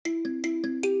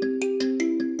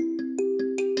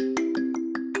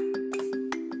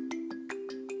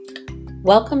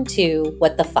Welcome to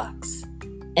What the Fox,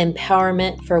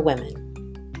 Empowerment for Women.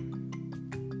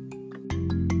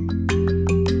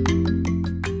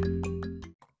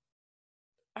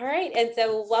 All right, and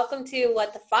so welcome to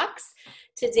What the Fox.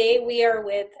 Today we are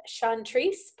with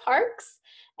Shawntres Parks,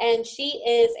 and she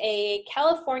is a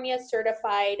California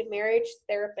certified marriage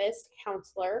therapist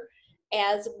counselor,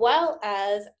 as well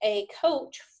as a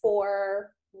coach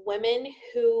for women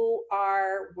who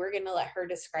are, we're going to let her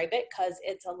describe it because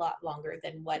it's a lot longer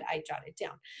than what I jotted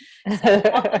down. So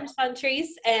welcome, Shawntres,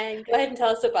 and go ahead and tell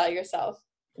us about yourself.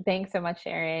 Thanks so much,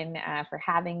 Sharon, for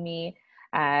having me.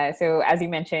 So as you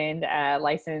mentioned,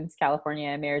 licensed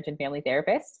California marriage and family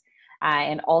therapist,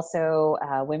 and also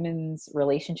a women's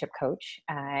relationship coach.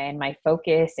 And my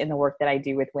focus in the work that I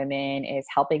do with women is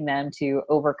helping them to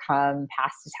overcome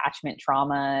past attachment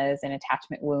traumas and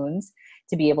attachment wounds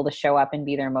to be able to show up and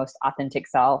be their most authentic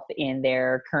self in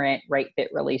their current right fit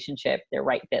relationship, their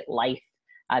right fit life,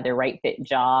 their right fit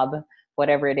job,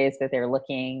 whatever it is that they're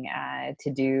looking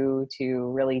to do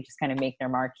to really just kind of make their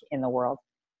mark in the world.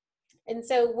 And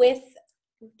so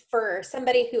for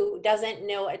somebody who doesn't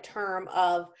know a term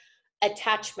of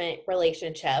attachment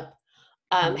relationship,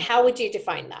 how would you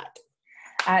define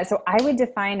that? So I would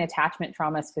define attachment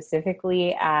trauma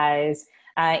specifically as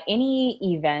any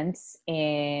events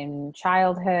in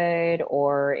childhood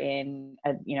or in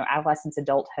adolescence,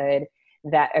 adulthood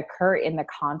that occur in the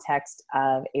context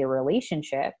of a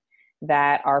relationship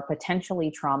that are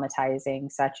potentially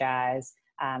traumatizing, such as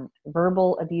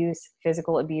verbal abuse,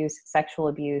 physical abuse, sexual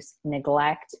abuse,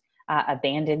 neglect,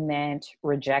 abandonment,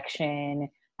 rejection,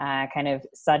 kind of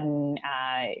sudden,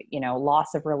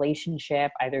 loss of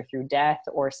relationship, either through death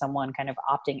or someone kind of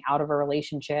opting out of a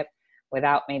relationship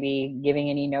without maybe giving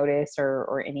any notice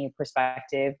or any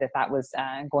perspective that was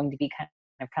going to be kind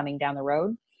of coming down the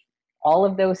road. All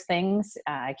of those things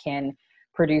can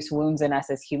produce wounds in us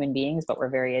as human beings, but we're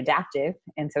very adaptive.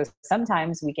 And so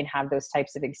sometimes we can have those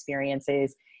types of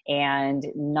experiences and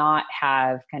not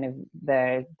have kind of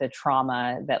the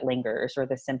trauma that lingers or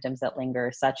the symptoms that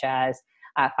linger, such as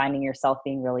finding yourself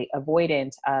being really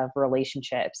avoidant of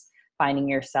relationships, finding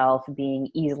yourself being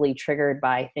easily triggered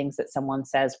by things that someone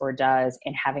says or does,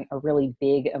 and having a really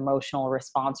big emotional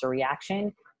response or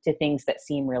reaction to things that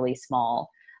seem really small.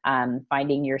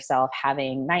 Finding yourself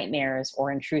having nightmares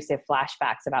or intrusive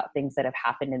flashbacks about things that have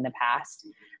happened in the past.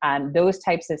 Those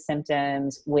types of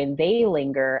symptoms, when they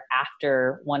linger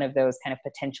after one of those kind of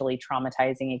potentially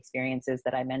traumatizing experiences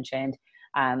that I mentioned,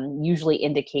 usually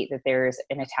indicate that there's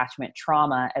an attachment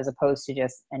trauma as opposed to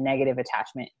just a negative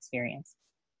attachment experience.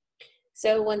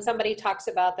 So when somebody talks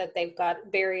about that they've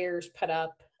got barriers put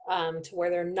up to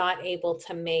where they're not able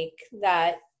to make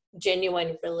that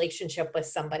genuine relationship with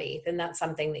somebody, then that's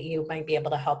something that you might be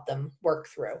able to help them work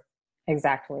through.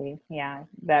 Exactly. Yeah.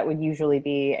 That would usually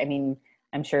be,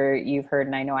 I'm sure you've heard,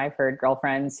 and I know I've heard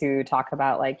girlfriends who talk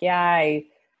about like, I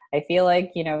feel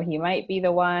like, he might be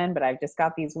the one, but I've just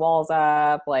got these walls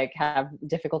up, like have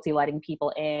difficulty letting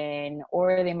people in,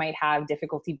 or they might have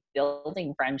difficulty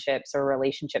building friendships or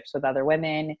relationships with other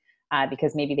women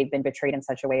because maybe they've been betrayed in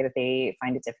such a way that they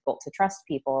find it difficult to trust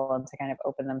people and to kind of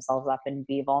open themselves up and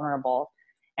be vulnerable.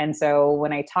 And so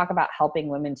when I talk about helping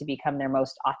women to become their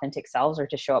most authentic selves or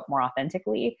to show up more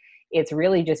authentically, it's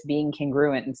really just being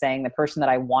congruent and saying the person that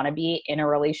I want to be in a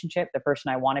relationship, the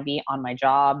person I want to be on my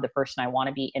job, the person I want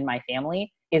to be in my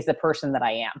family is the person that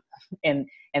I am.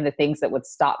 And the things that would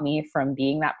stop me from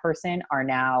being that person are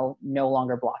now no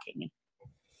longer blocking me.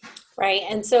 Right.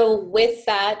 And so with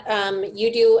that,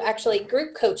 you do actually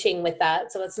group coaching with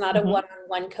that. So it's not a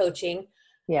one-on-one coaching.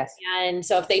 Yes. And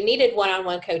so if they needed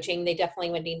one-on-one coaching, they definitely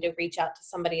would need to reach out to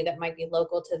somebody that might be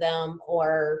local to them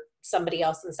or somebody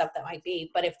else and stuff that might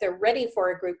be. But if they're ready for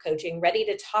a group coaching, ready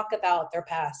to talk about their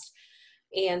past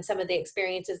and some of the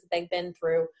experiences that they've been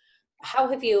through, how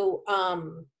have you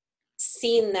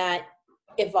seen that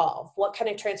evolve? What kind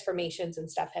of transformations and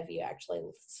stuff have you actually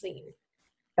seen?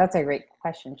 That's a great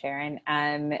question, Sharon.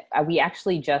 We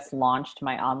actually just launched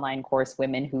my online course,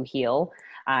 Women Who Heal,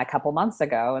 a couple months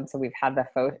ago. And so we've had the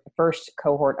first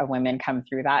cohort of women come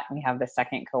through that. And we have the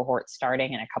second cohort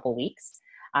starting in a couple weeks.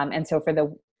 And so for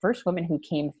the first women who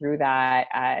came through that,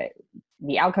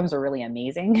 the outcomes are really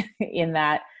amazing in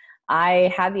that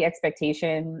I had the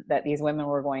expectation that these women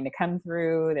were going to come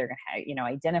through. They're going to,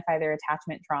 identify their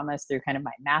attachment traumas through kind of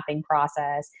my mapping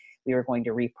process. We were going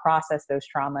to reprocess those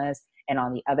traumas. And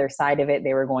on the other side of it,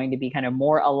 they were going to be kind of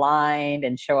more aligned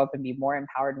and show up and be more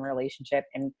empowered in relationship.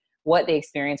 And what they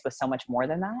experienced was so much more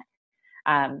than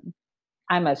that.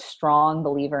 I'm a strong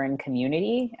believer in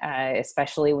community,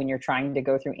 especially when you're trying to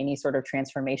go through any sort of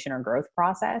transformation or growth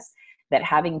process, that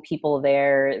having people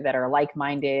there that are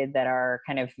like-minded, that are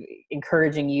kind of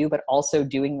encouraging you, but also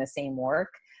doing the same work,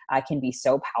 can be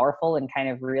so powerful and kind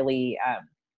of really,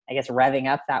 I guess, revving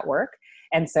up that work.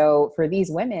 And so for these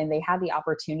women, they had the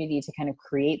opportunity to kind of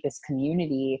create this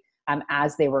community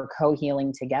as they were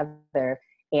co-healing together.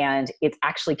 And it's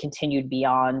actually continued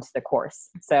beyond the course.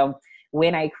 So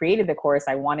when I created the course,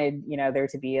 I wanted, there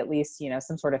to be at least,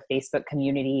 some sort of Facebook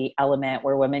community element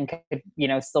where women could,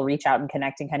 still reach out and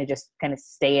connect and kind of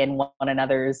stay in one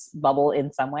another's bubble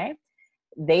in some way.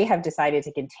 They have decided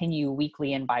to continue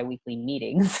weekly and bi-weekly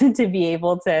meetings to be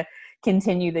able to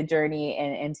continue the journey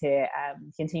and to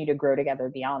continue to grow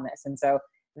together beyond this. And so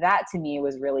that to me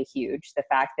was really huge. The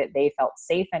fact that they felt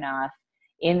safe enough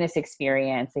in this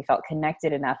experience, they felt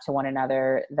connected enough to one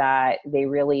another that they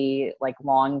really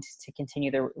longed to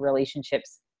continue their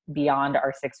relationships beyond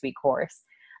our 6-week course.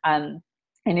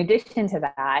 In addition to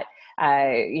that,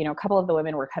 a couple of the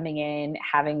women were coming in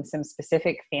having some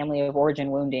specific family of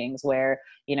origin woundings where,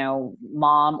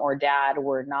 mom or dad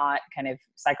were not kind of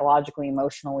psychologically,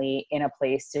 emotionally in a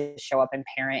place to show up and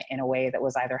parent in a way that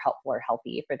was either helpful or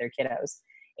healthy for their kiddos.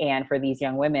 And for these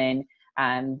young women,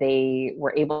 they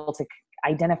were able to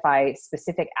identify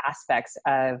specific aspects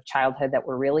of childhood that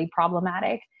were really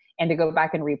problematic and to go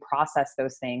back and reprocess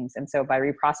those things. And so by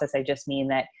reprocess, I just mean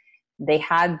that they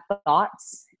had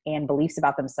thoughts and beliefs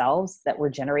about themselves that were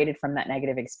generated from that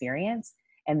negative experience.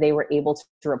 And they were able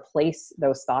to replace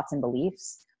those thoughts and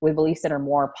beliefs with beliefs that are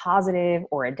more positive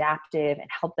or adaptive and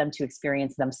help them to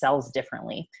experience themselves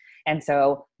differently. And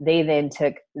so they then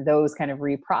took those kind of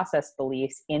reprocessed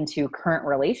beliefs into current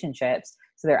relationships.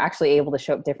 So they're actually able to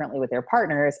show up differently with their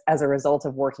partners as a result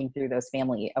of working through those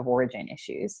family of origin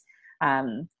issues.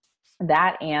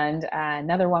 That and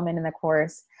another woman in the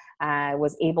course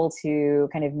was able to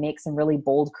kind of make some really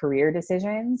bold career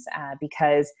decisions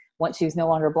because once she was no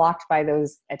longer blocked by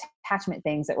those attachment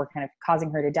things that were kind of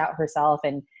causing her to doubt herself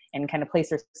and kind of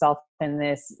place herself in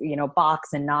this, box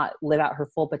and not live out her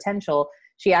full potential,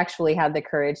 she actually had the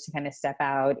courage to kind of step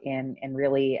out and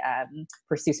really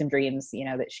pursue some dreams,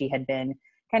 that she had been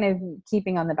kind of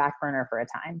keeping on the back burner for a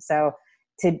time. So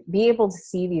to be able to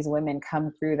see these women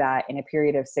come through that in a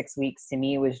period of 6 weeks to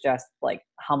me was just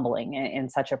humbling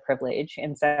and such a privilege.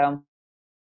 And so I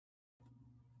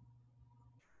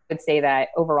would say that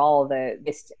overall the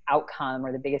biggest outcome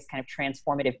or the biggest kind of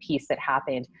transformative piece that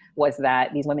happened was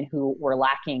that these women who were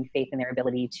lacking faith in their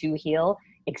ability to heal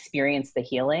experienced the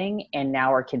healing and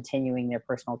now are continuing their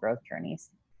personal growth journeys.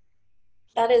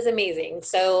 That is amazing.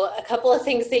 So a couple of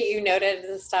things that you noted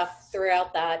and stuff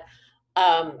throughout that.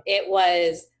 It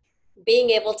was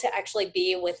being able to actually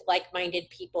be with like-minded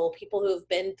people who've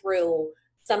been through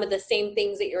some of the same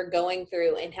things that you're going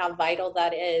through and how vital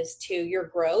that is to your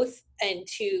growth and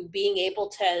to being able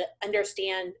to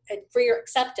understand for your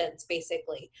acceptance,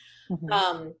 basically.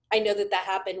 Mm-hmm. I know that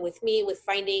happened with me with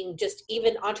finding just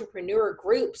even entrepreneur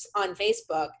groups on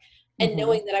Facebook and mm-hmm.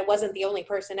 knowing that I wasn't the only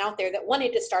person out there that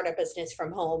wanted to start a business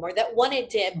from home or that wanted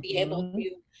to mm-hmm. be able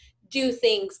to do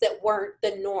things that weren't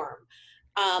the norm.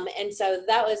 And so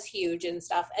that was huge and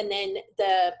stuff. And then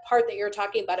the part that you're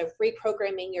talking about of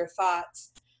reprogramming your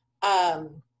thoughts,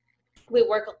 we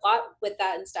work a lot with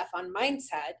that and stuff on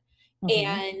mindset mm-hmm.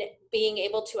 and being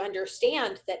able to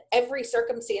understand that every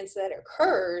circumstance that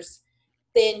occurs,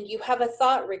 then you have a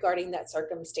thought regarding that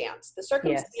circumstance. The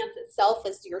circumstance yes. itself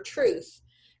is your truth.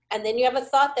 And then you have a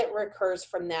thought that recurs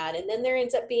from that. And then there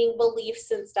ends up being beliefs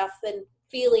and stuff and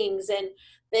feelings, and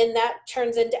then that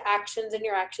turns into actions and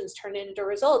your actions turn into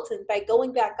results. And by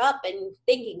going back up and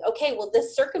thinking, okay, well,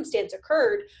 this circumstance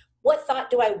occurred. What thought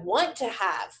do I want to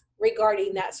have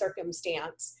regarding that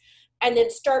circumstance? And then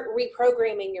start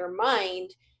reprogramming your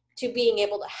mind to being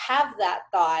able to have that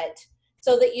thought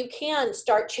so that you can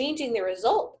start changing the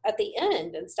result at the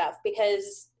end and stuff,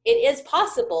 because it is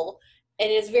possible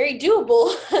and it is very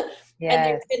doable. Yes. And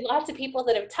there's been lots of people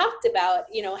that have talked about,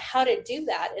 how to do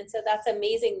that. And so that's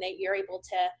amazing that you're able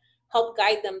to help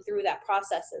guide them through that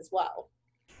process as well.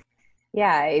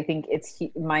 Yeah, I think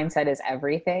mindset is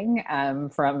everything,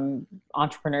 from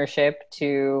entrepreneurship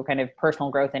to kind of personal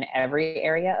growth in every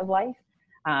area of life.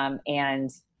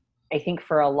 And I think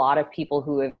for a lot of people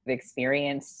who have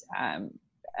experienced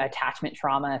attachment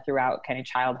trauma throughout kind of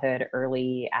childhood,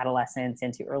 early adolescence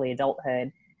into early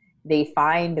adulthood, they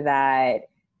find that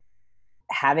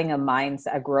having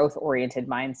a growth-oriented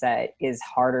mindset is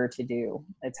harder to do.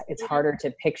 It's harder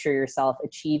to picture yourself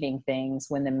achieving things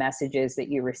when the messages that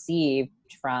you received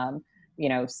from,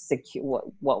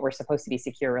 what were supposed to be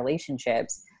secure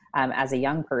relationships as a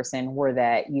young person were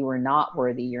that you were not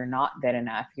worthy, you're not good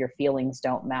enough, your feelings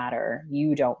don't matter,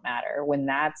 you don't matter. When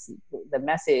that's the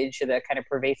message, the kind of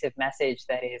pervasive message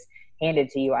that is handed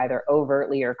to you either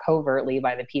overtly or covertly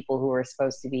by the people who are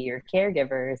supposed to be your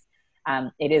caregivers,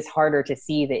 it is harder to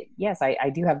see that, yes, I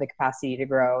do have the capacity to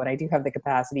grow, and I do have the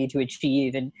capacity to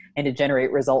achieve and to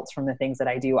generate results from the things that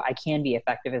I do. I can be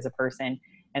effective as a person.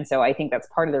 And so I think that's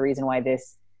part of the reason why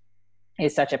this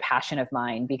is such a passion of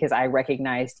mine, because I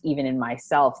recognized even in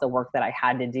myself the work that I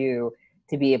had to do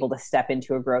to be able to step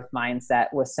into a growth mindset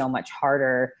was so much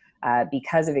harder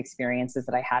because of experiences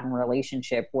that I had in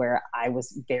relationship where I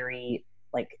was very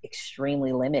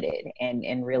extremely limited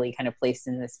and really kind of placed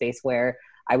in this space where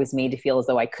I was made to feel as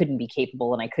though I couldn't be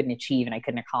capable and I couldn't achieve and I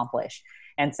couldn't accomplish.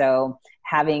 And so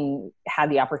having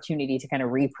had the opportunity to kind of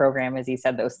reprogram, as you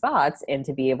said, those thoughts, and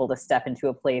to be able to step into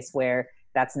a place where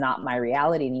that's not my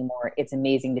reality anymore, it's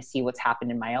amazing to see what's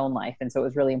happened in my own life. And so it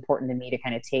was really important to me to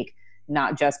kind of take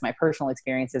not just my personal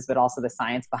experiences, but also the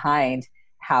science behind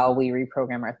how we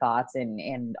reprogram our thoughts,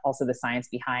 and also the science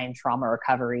behind trauma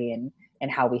recovery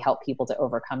and how we help people to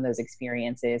overcome those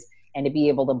experiences, and to be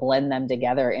able to blend them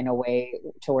together in a way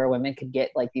to where women could get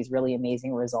like these really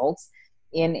amazing results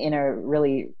in a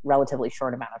really relatively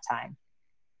short amount of time.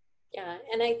 Yeah.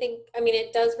 And I think, I mean,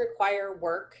 it does require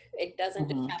work. It doesn't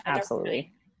just happen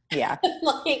Absolutely. overnight.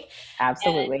 Yeah.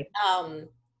 Absolutely. And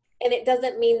it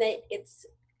doesn't mean that it's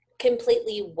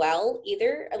completely well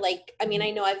either. Like, I mean, I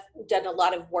know I've done a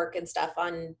lot of work and stuff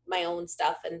on my own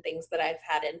stuff and things that I've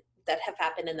had that have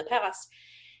happened in the past.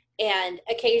 And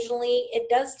occasionally it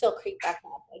does still creep back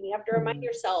up, and you have to remind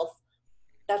yourself,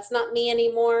 that's not me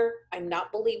anymore. I'm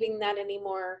not believing that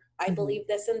anymore. I believe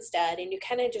this instead. And you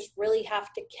kind of just really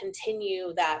have to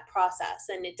continue that process.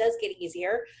 And it does get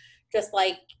easier, just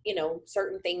like,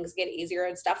 certain things get easier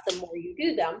and stuff the more you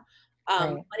do them.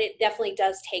 Right. But it definitely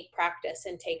does take practice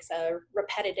and takes a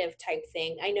repetitive type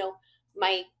thing. I know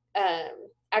my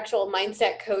actual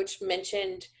mindset coach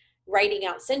mentioned writing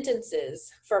out sentences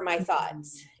for my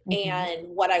thoughts and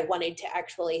what I wanted to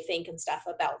actually think and stuff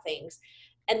about things.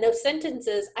 And those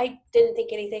sentences, I didn't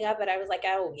think anything of it. I was like,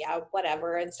 oh yeah,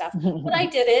 whatever and stuff. But I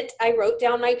did it. I wrote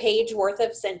down my page worth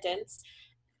of sentence,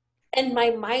 and my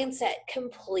mindset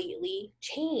completely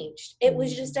changed. It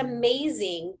was just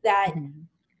amazing that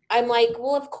I'm like,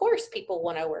 well, of course people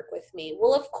want to work with me.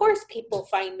 Well, of course people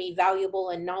find me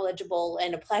valuable and knowledgeable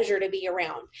and a pleasure to be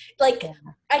around. Like,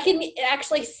 I can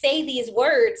actually say these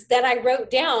words that I wrote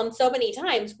down so many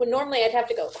times when normally I'd have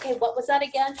to go, okay, what was that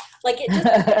again? Like, it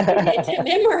just committed to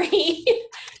memory.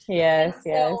 Yes.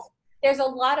 So there's a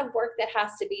lot of work that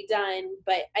has to be done,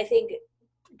 but I think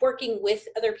working with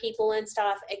other people and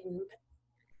stuff, and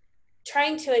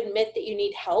trying to admit that you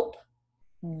need help,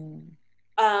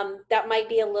 that might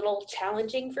be a little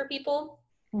challenging for people.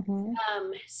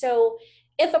 So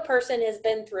if a person has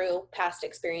been through past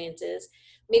experiences,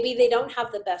 maybe they don't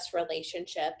have the best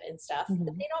relationship and stuff,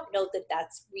 but they don't know that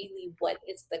that's really what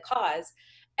is the cause.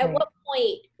 At what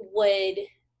point would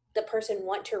the person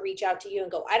want to reach out to you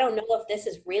and go, I don't know if this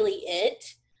is really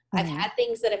it. I've had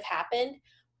things that have happened,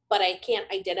 but I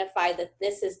can't identify that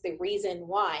this is the reason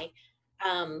why.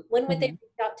 When would they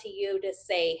reach out to you to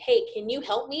say, hey, can you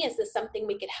help me? Is this something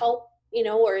we could help,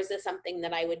 or is this something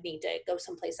that I would need to go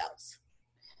someplace else?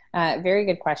 Very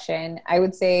good question. I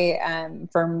would say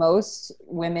for most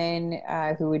women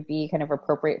who would be kind of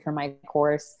appropriate for my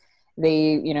course,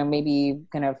 they, maybe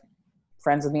kind of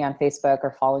friends with me on Facebook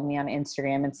or following me on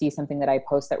Instagram and see something that I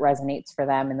post that resonates for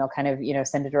them. And they'll kind of,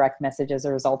 send a direct message as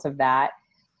a result of that.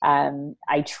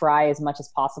 I try as much as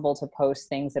possible to post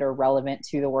things that are relevant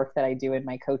to the work that I do in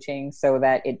my coaching so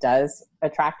that it does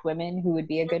attract women who would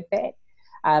be a good fit.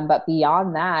 But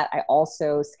beyond that, I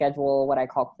also schedule what I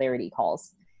call clarity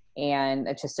calls. And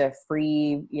it's just a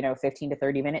free, 15 to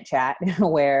 30 minute chat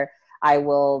where I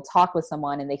will talk with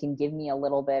someone and they can give me a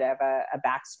little bit of a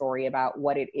backstory about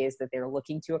what it is that they're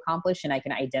looking to accomplish. And I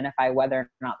can identify whether or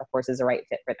not the course is a right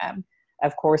fit for them.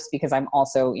 Of course, because I'm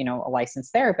also, a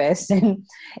licensed therapist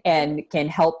and can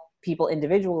help people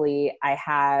individually, I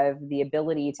have the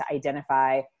ability to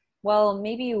identify, well,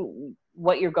 maybe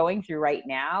what you're going through right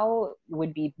now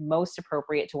would be most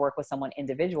appropriate to work with someone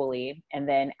individually. And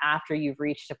then after you've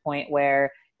reached a point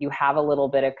where you have a little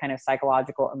bit of kind of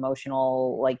psychological,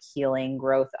 emotional, healing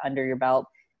growth under your belt,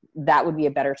 that would be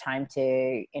a better time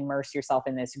to immerse yourself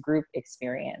in this group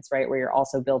experience, right? Where you're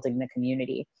also building the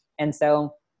community. And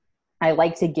so I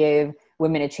like to give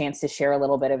women a chance to share a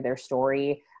little bit of their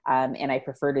story. And I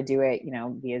prefer to do it,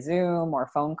 via Zoom or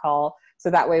phone call. So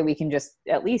that way we can just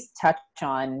at least touch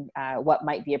on what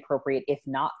might be appropriate, if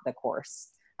not the course.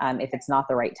 if it's not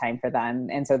the right time for them.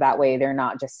 And so that way they're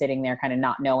not just sitting there kind of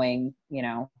not knowing,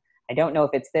 I don't know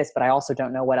if it's this, but I also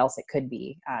don't know what else it could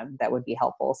be, that would be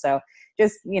helpful. So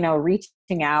just,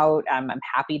 reaching out, I'm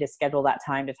happy to schedule that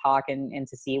time to talk and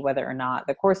to see whether or not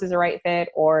the course is a right fit,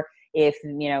 or if,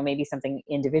 maybe something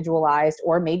individualized,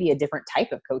 or maybe a different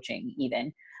type of coaching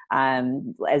even.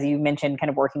 As you mentioned, kind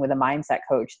of working with a mindset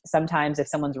coach, sometimes if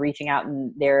someone's reaching out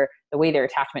and the way their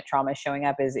attachment trauma is showing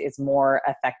up is more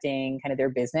affecting kind of their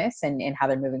business and how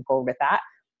they're moving forward with that,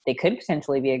 they could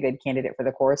potentially be a good candidate for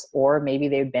the course, or maybe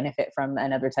they would benefit from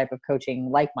another type of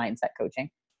coaching like mindset coaching.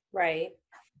 Right.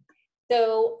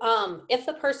 So if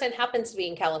the person happens to be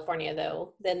in California,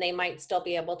 though, then they might still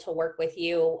be able to work with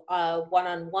you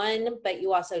one-on-one, but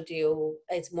you also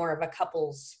it's more of a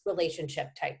couples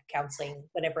relationship type counseling,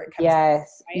 whatever it comes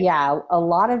Yes. to, right? Yeah. A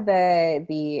lot of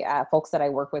the folks that I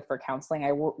work with for counseling,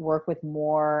 I work with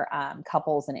more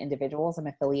couples and individuals. I'm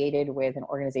affiliated with an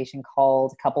organization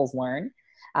called Couples Learn.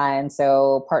 And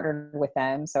so partnered with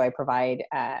them. So I provide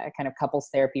kind of couples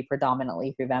therapy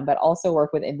predominantly through them, but also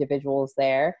work with individuals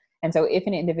there. And so if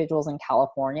an individual's in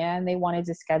California and they wanted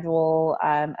to schedule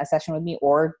a session with me,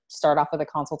 or start off with a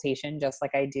consultation, just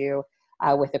like I do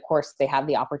with the course, they have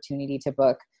the opportunity to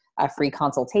book a free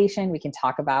consultation. We can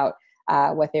talk about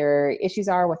what their issues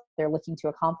are, what they're looking to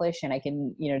accomplish, and I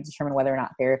can, determine whether or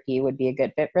not therapy would be a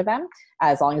good fit for them,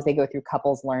 as long as they go through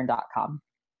coupleslearn.com.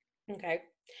 Okay.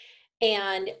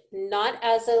 And not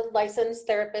as a licensed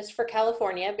therapist for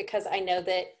California, because I know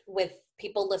that with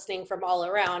people listening from all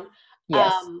around,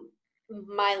 Yes.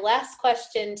 My last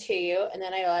question to you, and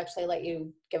then I'll actually let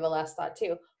you give a last thought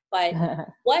too, but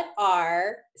what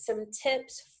are some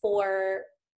tips for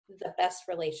the best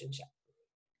relationship?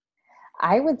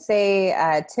 I would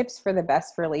say tips for the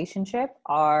best relationship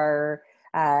are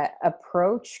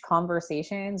approach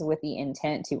conversations with the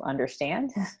intent to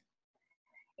understand.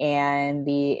 And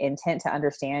the intent to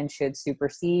understand should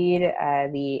supersede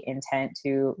the intent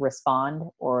to respond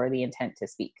or the intent to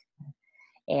speak.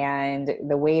 And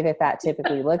the way that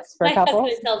typically looks for My couples.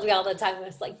 husband tells me all the time,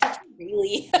 it's like, did you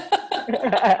really?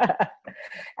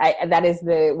 That is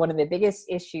one of the biggest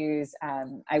issues.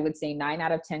 I would say 9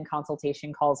 out of 10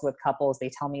 consultation calls with couples,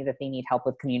 they tell me that they need help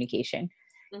with communication.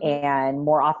 Mm-hmm. And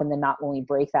more often than not, when we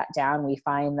break that down, we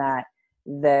find that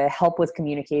the help with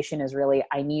communication is really,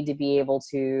 I need to be able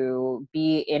to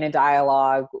be in a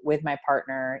dialogue with my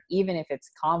partner, even if it's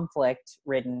conflict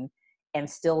ridden, and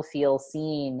still feel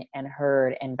seen and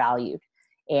heard and valued.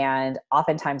 And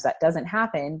oftentimes that doesn't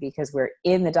happen because we're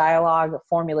in the dialogue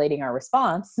formulating our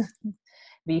response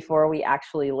before we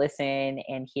actually listen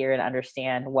and hear and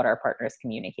understand what our partner is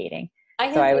communicating.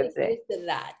 I would say to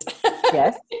that.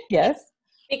 Yes.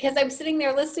 Because I'm sitting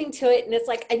there listening to it and it's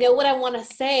like, I know what I want to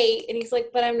say. And he's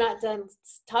like, but I'm not done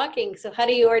talking. So how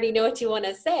do you already know what you want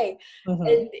to say? Mm-hmm.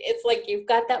 And it's like, you've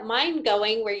got that mind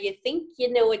going where you think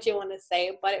you know what you want to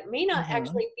say, but it may not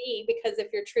actually be, because if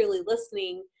you're truly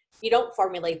listening, you don't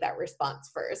formulate that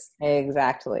response first.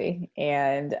 Exactly.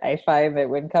 And I find that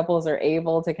when couples are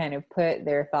able to kind of put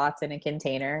their thoughts in a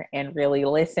container and really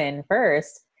listen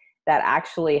first, that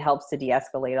actually helps to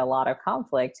de-escalate a lot of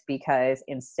conflict, because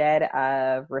instead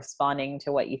of responding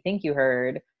to what you think you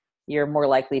heard, you're more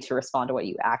likely to respond to what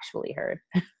you actually heard.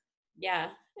 Yeah.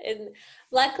 And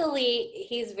luckily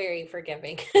he's very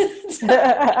forgiving.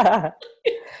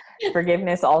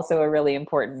 Forgiveness also a really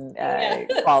important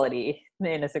quality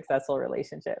in a successful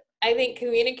relationship. I think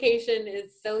communication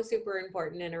is so super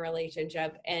important in a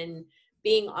relationship, and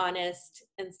being honest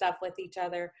and stuff with each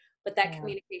other. But that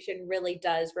communication really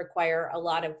does require a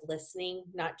lot of listening,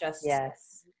 not just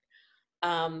yes.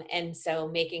 And so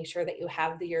making sure that you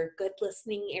have your good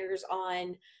listening ears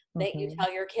on, that you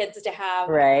tell your kids to have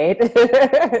right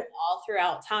all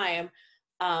throughout time,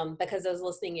 because those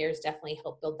listening ears definitely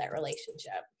help build that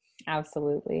relationship.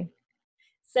 Absolutely.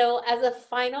 So as a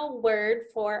final word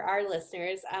for our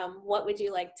listeners, what would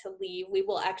you like to leave? We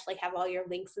will actually have all your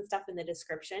links and stuff in the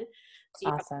description, so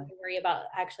you don't have to worry about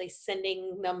actually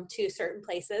sending them to certain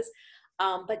places.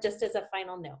 But just as a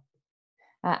final note.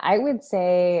 I would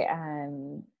say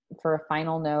for a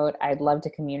final note, I'd love to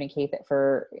communicate that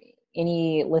for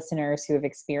any listeners who have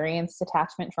experienced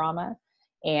attachment trauma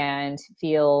and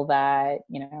feel that,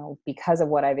 because of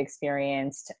what I've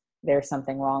experienced, there's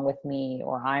something wrong with me,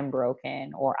 or I'm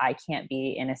broken, or I can't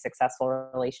be in a successful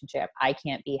relationship, I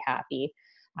can't be happy,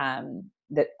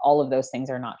 that all of those things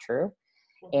are not true,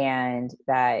 and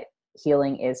that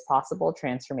healing is possible,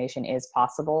 transformation is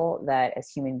possible, that as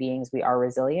human beings, we are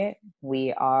resilient,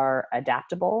 we are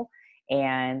adaptable,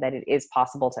 and that it is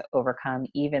possible to overcome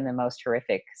even the most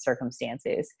horrific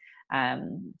circumstances.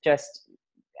 Just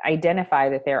identify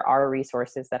that there are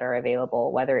resources that are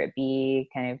available, whether it be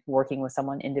kind of working with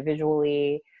someone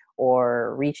individually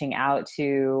or reaching out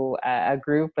to a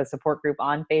group, a support group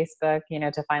on Facebook,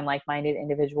 to find like-minded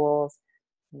individuals,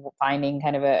 finding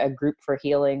kind of a group for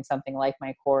healing, something like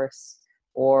my course,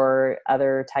 or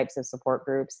other types of support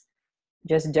groups.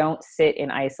 Just don't sit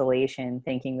in isolation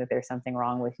thinking that there's something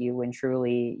wrong with you when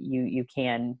truly you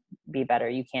can be better.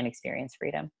 You can experience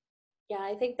freedom. Yeah,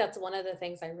 I think that's one of the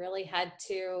things I really had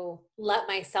to let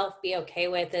myself be okay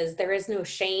with is there is no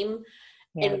shame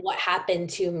in Yeah. what happened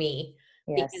to me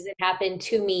because Yes. it happened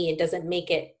to me. It doesn't make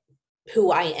it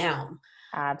who I am.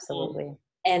 Absolutely.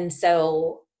 And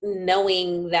so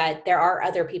knowing that there are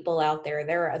other people out there,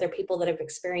 there are other people that have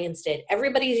experienced it.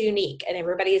 Everybody's unique and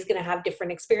everybody's going to have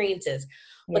different experiences,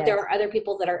 but there Yes. are other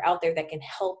people that are out there that can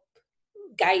help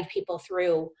guide people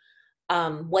through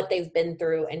what they've been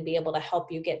through and be able to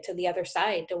help you get to the other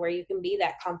side to where you can be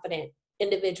that confident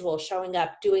individual showing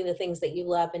up, doing the things that you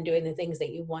love and doing the things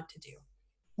that you want to do.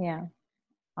 Yeah.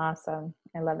 Awesome.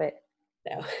 I love it.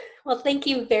 So, well, thank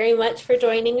you very much for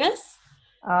joining us.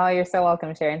 Oh, you're so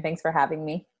welcome, Sharon. Thanks for having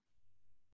me.